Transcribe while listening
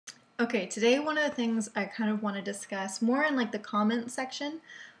Okay, today one of the things I kind of want to discuss more in like the comment section,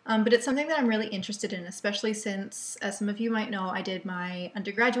 but it's something that I'm really interested in, especially since, as some of you might know, I did my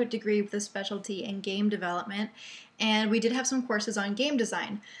undergraduate degree with a specialty in game development, and we did have some courses on game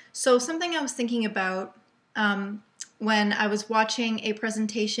design. So something I was thinking about when I was watching a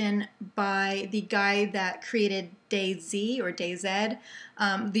presentation by the guy that created DayZ or DayZ,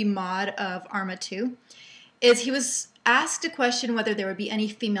 the mod of Arma 2, is he was asked a question whether there would be any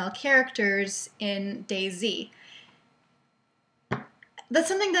female characters in DayZ. That's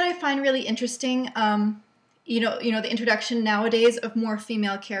something that I find really interesting. The introduction nowadays of more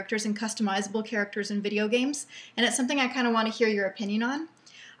female characters and customizable characters in video games, and it's something I kind of want to hear your opinion on.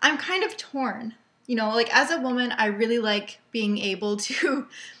 I'm kind of torn. Like as a woman, I really like being able to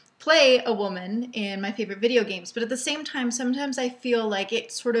play a woman in my favorite video games, but at the same time, sometimes I feel like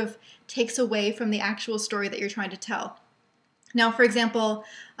it sort of takes away from the actual story that you're trying to tell. Now, for example,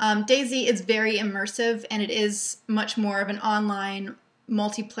 DayZ is very immersive, and it is much more of an online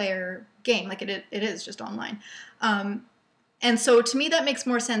multiplayer game. Like it is just online. And so to me that makes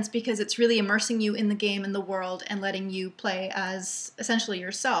more sense because it's really immersing you in the game and the world and letting you play as essentially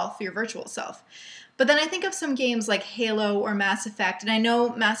yourself, your virtual self. But then I think of some games like Halo or Mass Effect, and I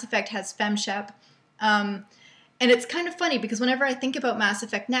know Mass Effect has femshep, and it's kind of funny because whenever I think about Mass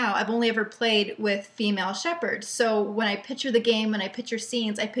Effect now, I've only ever played with female shepherds. So when I picture the game, when I picture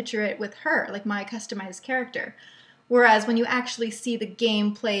scenes, I picture it with her, like my customized character. Whereas when you actually see the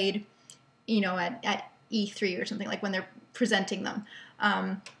game played, at E3 or something, like when they're presenting them,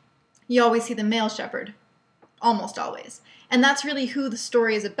 you always see the male shepherd, almost always. And that's really who the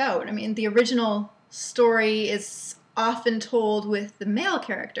story is about. I mean, the original story is often told with the male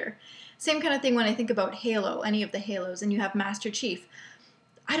character. Same kind of thing when I think about Halo, any of the Halos, and you have Master Chief.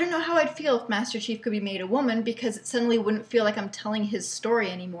 I don't know how I'd feel if Master Chief could be made a woman because it suddenly wouldn't feel like I'm telling his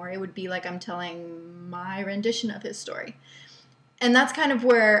story anymore. It would be like I'm telling my rendition of his story. And that's kind of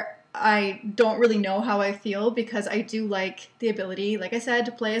where I don't really know how I feel because I do like the ability, like I said,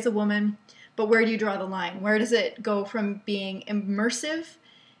 to play as a woman. But where do you draw the line? Where does it go from being immersive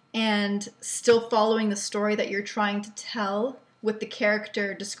and still following the story that you're trying to tell with the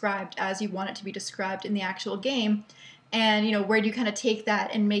character described as you want it to be described in the actual game? And, where do you kind of take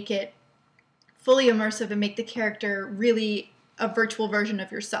that and make it fully immersive and make the character really a virtual version of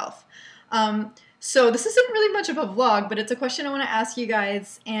yourself? So this isn't really much of a vlog, but it's a question I want to ask you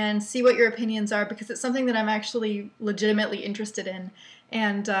guys and see what your opinions are because it's something that I'm actually legitimately interested in,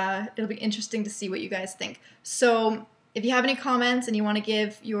 and it'll be interesting to see what you guys think. So if you have any comments and you want to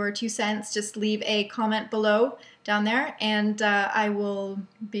give your 2 cents, just leave a comment below down there, and I will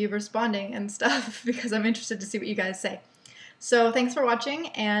be responding and stuff because I'm interested to see what you guys say. So thanks for watching,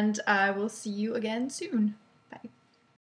 and I will see you again soon.